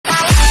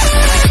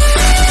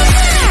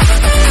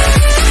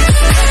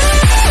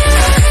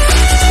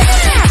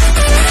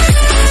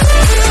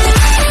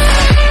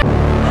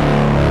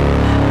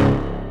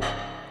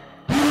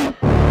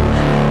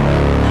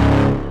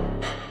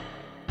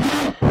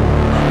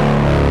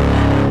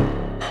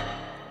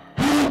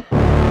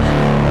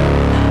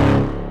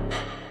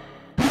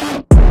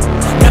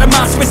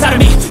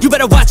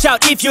better watch out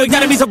if you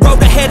ignite him. He's a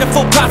road ahead of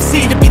full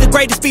prophecy, to be the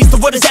greatest beast the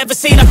world has ever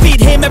seen. I feed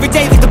him every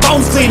day like the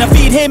bones clean. I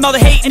feed him all the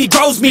hate and he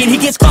grows me, and he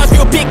gets claws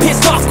real big,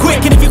 pissed off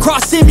quick. And if you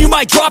cross him, you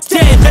might drop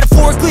dead.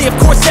 Metaphorically, of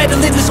course,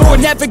 settling the score,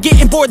 never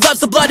getting bored,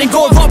 loves the blood and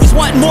gore, always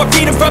wanting more,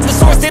 feeding from the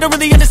source. They don't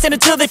really understand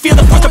until they feel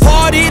the force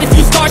departed. If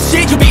you start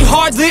shit, you'll be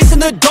heartless in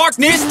the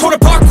darkness, torn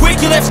apart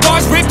quick, you left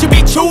scars ripped, you'll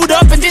be chewed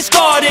up and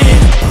discarded.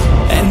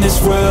 And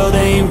this world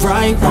ain't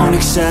right, won't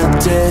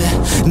accept it.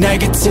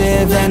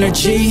 Negative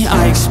energy,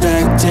 I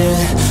expect it.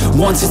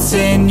 Once it's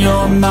in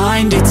your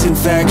mind, it's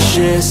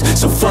infectious.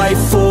 So fight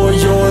for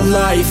your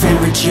life and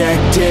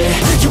reject it.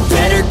 You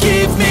better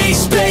give me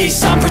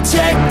space, I'm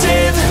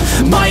protective.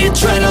 My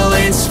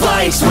adrenaline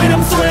spikes when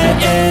I'm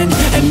threatened.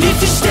 And if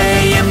you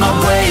stay in my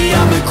way,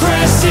 I'm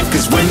aggressive.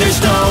 Cause when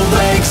there's no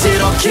exit,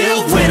 I'll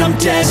kill when I'm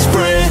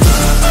desperate.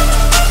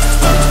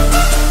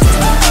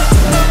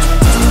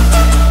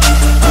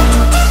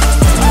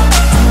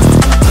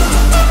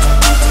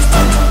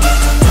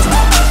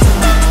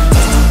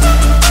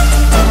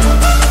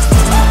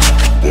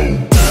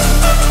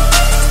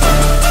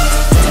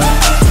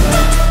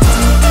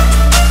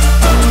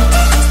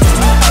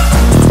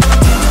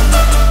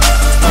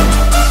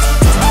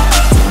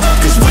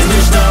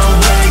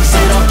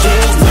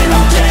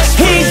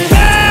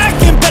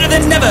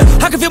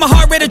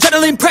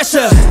 Adrenaline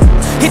pressure,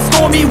 it's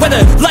stormy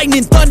weather,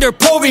 lightning, thunder,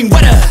 pouring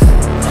weather.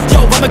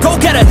 Yo, I'm a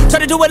go-getter, try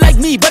to do it like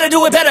me, but I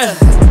do it better.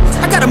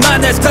 I got a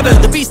mind that's clever,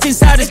 the beast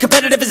inside is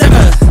competitive as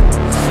ever.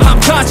 I'm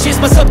conscious,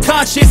 my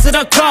subconscious, an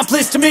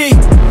accomplice to me.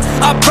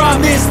 I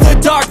promise the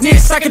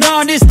darkness, I can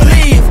honest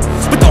believe.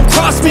 But don't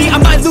cross me, I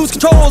might lose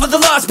control of the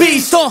lost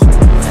beast.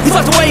 He's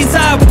locked away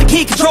inside with the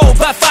key controlled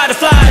by fight or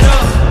flight.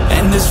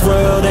 And this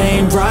world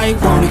ain't right,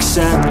 won't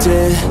accept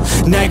it.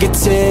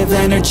 Negative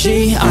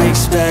energy, I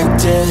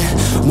expect it.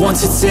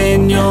 Once it's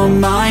in your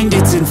mind,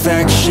 it's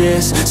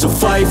infectious. So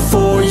fight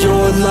for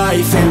your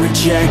life and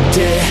reject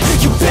it.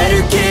 You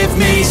better give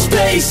me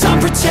space, I'm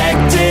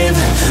protective.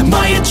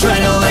 My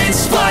adrenaline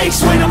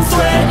spikes when I'm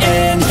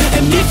threatened.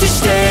 And if you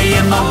stay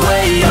in my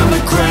way, I'm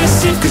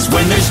aggressive. Cause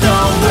when there's no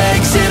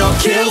exit, I'll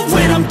kill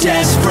when I'm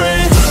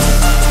desperate.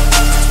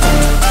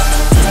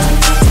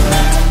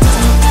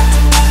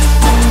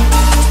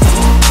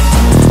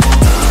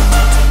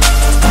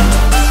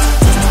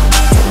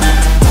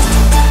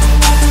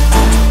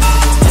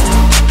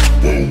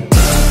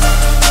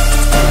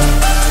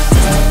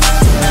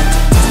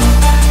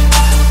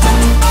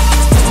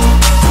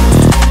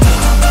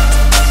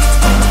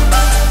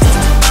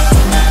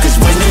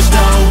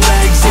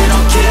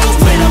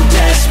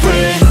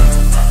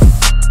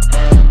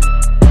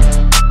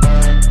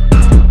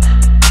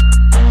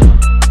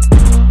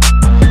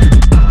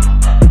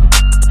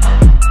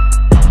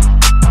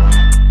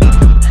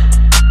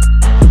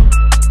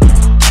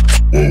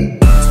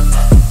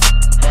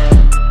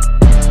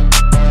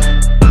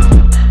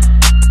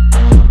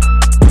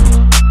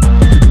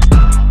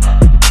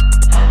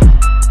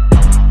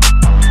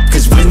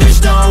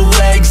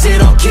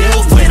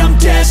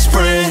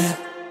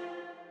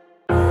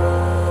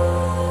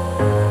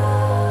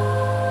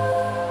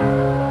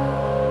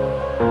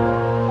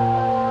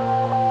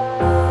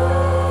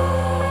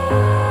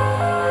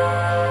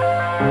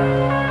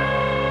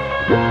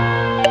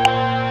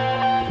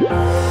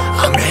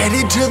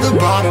 To the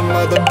bottom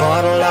of the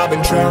bottle, I've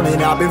been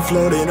drowning, I've been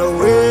floating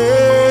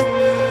away.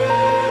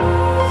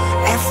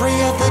 Every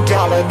other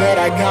dollar that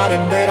I got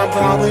in bed, I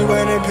probably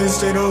went and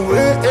pissed it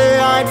away.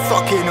 I ain't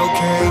fucking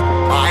okay,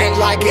 I ain't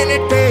liking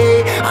it,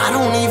 babe. I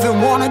don't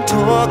even wanna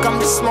talk, I'm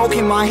just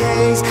smoking my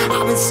haze.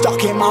 I've been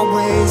stuck in my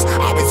ways,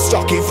 I've been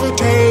stuck here for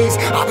days.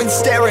 I've been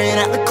staring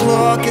at the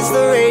clock as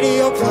the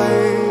radio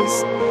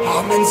plays.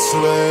 I'm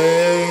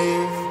enslaved.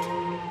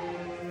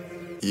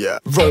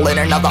 Yeah.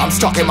 Rolling another, I'm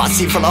stuck in my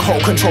seat, full of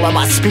whole control of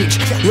my speech.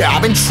 Yeah,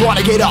 I've been trying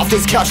to get off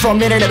this couch for a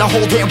minute and a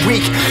whole damn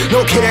week.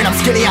 No kidding, I'm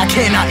skinny, I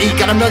cannot eat.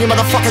 Got a million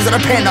motherfuckers that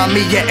depend on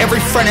me. Yeah,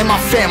 every friend in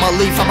my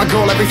family, from a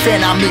girl, every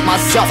fan I meet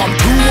myself. I'm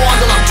too on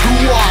till I'm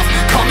too off.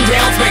 Come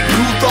down to make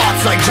new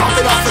thoughts, like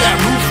jumping off of that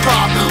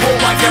rooftop.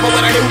 Whole life never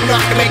when I knew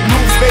not to make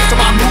moves based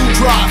on my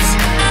mood drops.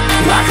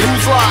 Like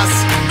who's lost?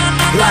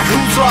 Like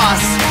who's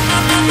lost?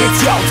 It's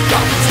yo,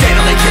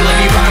 steadily killing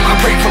me, running my